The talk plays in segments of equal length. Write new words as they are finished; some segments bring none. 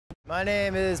My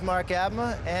name is Mark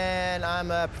Abma, and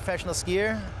I'm a professional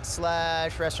skier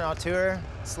slash restaurateur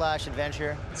slash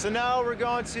adventurer. So now we're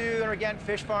going to an organic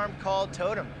fish farm called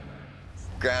Totem.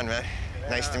 Grand, man.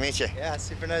 Nice to meet you. Yeah,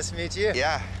 super nice to meet you.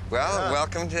 Yeah, well,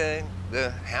 welcome to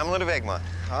the hamlet of Egmont.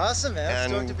 Awesome, man.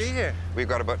 Stoked to be here. We've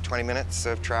got about 20 minutes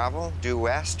of travel due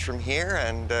west from here,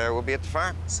 and we'll be at the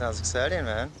farm. Sounds exciting,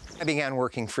 man. I began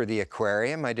working for the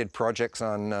aquarium. I did projects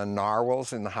on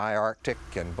narwhals in the high Arctic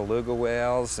and beluga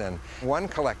whales, and one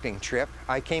collecting trip,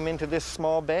 I came into this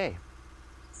small bay.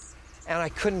 And I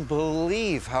couldn't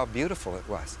believe how beautiful it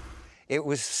was. It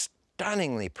was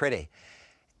stunningly pretty.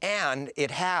 And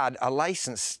it had a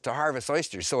license to harvest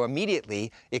oysters, so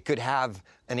immediately it could have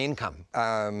an income.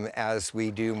 As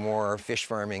we do more fish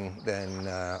farming than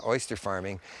oyster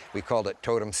farming, we called it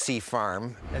Totem Sea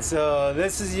Farm. And so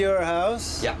this is your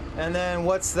house? Yeah. And then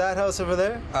what's that house over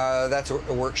there? That's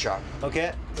a workshop.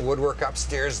 Okay. Woodwork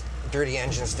upstairs, dirty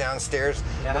engines downstairs.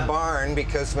 Yeah. The barn,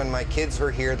 because when my kids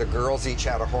were here, the girls each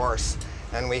had a horse,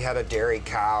 and we had a dairy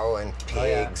cow and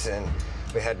pigs, and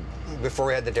we had, before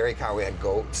we had the dairy cow, we had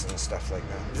goats and stuff like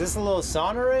that. Is this a little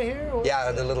sauna right here? Yeah,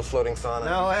 the little floating sauna.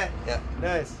 No way. Yeah.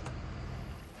 Nice.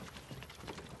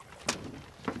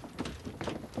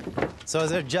 So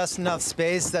is there just enough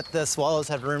space that the swallows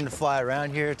have room to fly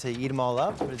around here to eat them all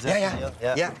up? Or is that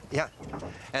Yeah.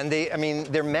 And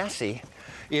they're messy.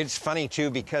 It's funny too,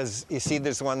 because you see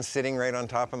there's one sitting right on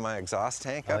top of my exhaust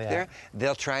tank up there.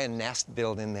 They'll try and nest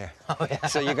build in there. Oh, yeah.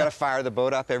 So you got to fire the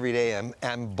boat up every day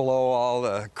and blow all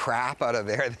the crap out of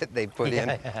there that they put in.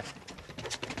 Yeah.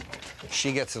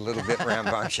 She gets a little bit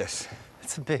rambunctious.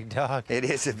 It's a big dog. It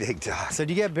is a big dog. So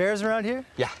do you get bears around here?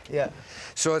 Yeah. Yeah.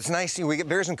 So it's nice. We get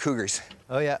bears and cougars.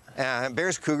 Oh, yeah.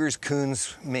 Bears, cougars,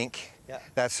 coons, mink. Yeah.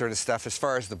 That sort of stuff as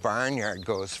far as the barnyard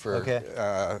goes for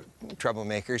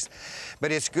troublemakers.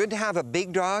 But it's good to have a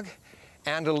big dog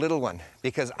and a little one,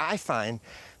 because I find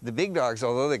the big dogs,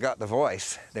 although they got the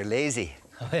voice, they're lazy.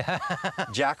 Oh, yeah.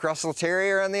 Jack Russell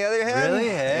Terrier, on the other hand. Really?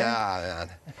 Hey? Yeah,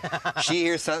 man. She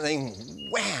hears something,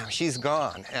 wham, she's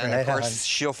gone. And of course,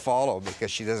 she'll follow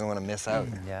because she doesn't want to miss out.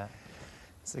 Yeah.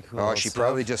 It's a cool Oh, she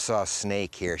probably just saw a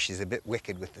snake here. She's a bit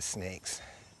wicked with the snakes.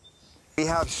 We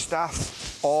have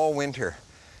stuff all winter,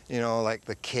 you know, like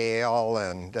the kale,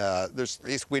 and there's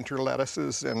these winter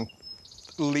lettuces and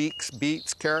leeks,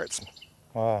 beets, carrots.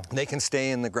 Wow. They can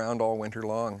stay in the ground all winter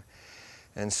long.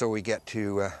 And so we get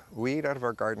to weed out of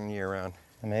our garden year round.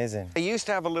 Amazing. I used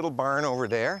to have a little barn over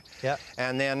there. Yeah.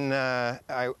 And then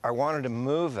I wanted to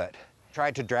move it.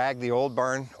 Tried to drag the old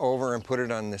barn over and put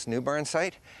it on this new barn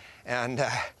site. And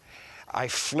I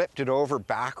flipped it over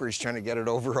backwards trying to get it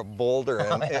over a boulder,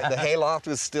 and the hayloft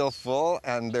was still full,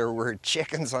 and there were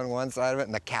chickens on one side of it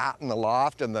and the cat in the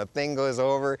loft, and the thing goes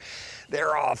over.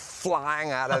 They're all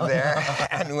flying out of there.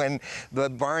 And when the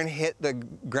barn hit the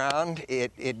ground,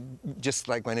 it just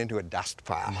like went into a dust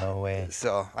pile. No way.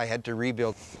 So I had to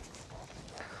rebuild.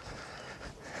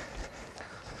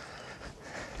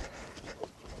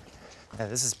 Yeah,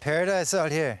 this is paradise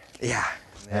out here. Yeah.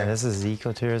 Yeah, this is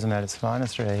ecotourism at its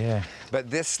finest right here. But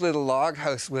this little log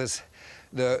house was,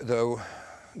 the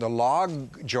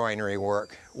log joinery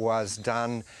work was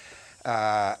done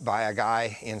by a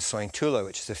guy in Sointula,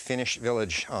 which is a Finnish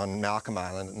village on Malcolm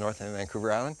Island, north of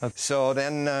Vancouver Island. Okay. So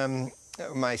then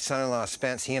my son-in-law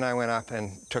Spence, he and I went up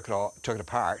and took it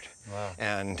apart. Wow.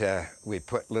 And we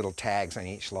put little tags on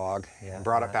each log, and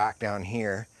brought it back down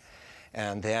here,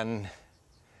 and then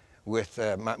with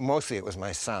mostly it was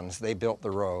my sons. They built the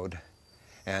road,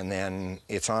 and then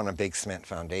it's on a big cement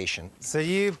foundation. So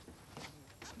you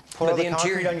pour all the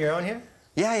concrete on your own here?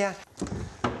 Yeah.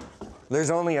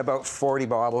 There's only about 40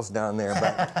 bottles down there,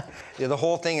 but the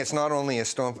whole thing, it's not only a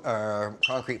stone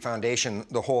concrete foundation,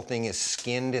 the whole thing is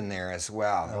skinned in there as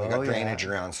well. We got drainage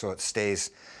around so it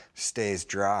stays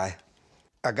dry.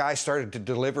 A guy started to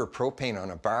deliver propane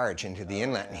on a barge into the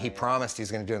inlet, and he promised he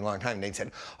was going to do it in a long time. And they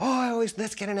said,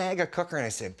 let's get an AGA cooker. And I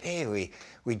said, hey,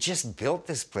 we just built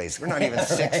this place. We're not even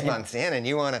 6 months in, and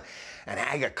you want an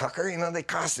AGA cooker? You know, they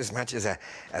cost as much as a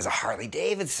Harley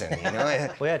Davidson, you know?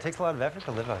 Well, yeah, it takes a lot of effort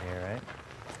to live out here, right?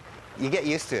 You get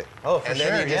used to it. Oh, for and sure,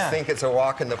 then you just think it's a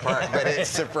walk in the park, but it's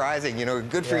surprising, you know,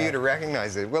 good for you to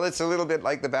recognize it. Well, it's a little bit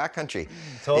like the backcountry.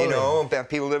 Totally. You know,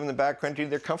 people live in the backcountry,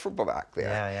 they're comfortable back there.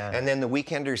 Yeah. And then the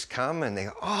weekenders come and they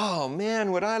go, oh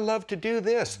man, would I love to do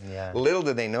this? Yeah. Little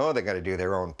do they know they got to do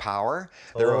their own power,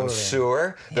 their own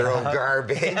sewer, their own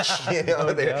garbage, you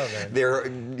know, they're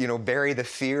you know, bury the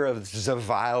fear of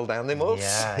Zavile down the most.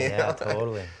 Yeah,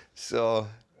 totally. So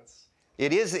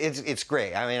it's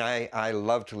great. I mean, I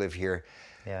love to live here,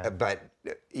 but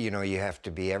you know, you have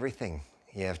to be everything.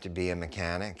 You have to be a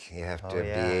mechanic. You have to Oh, be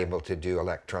yeah. able to do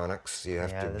electronics. You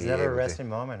have to be there's never a able resting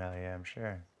moment out here, I'm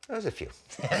sure. There's a few.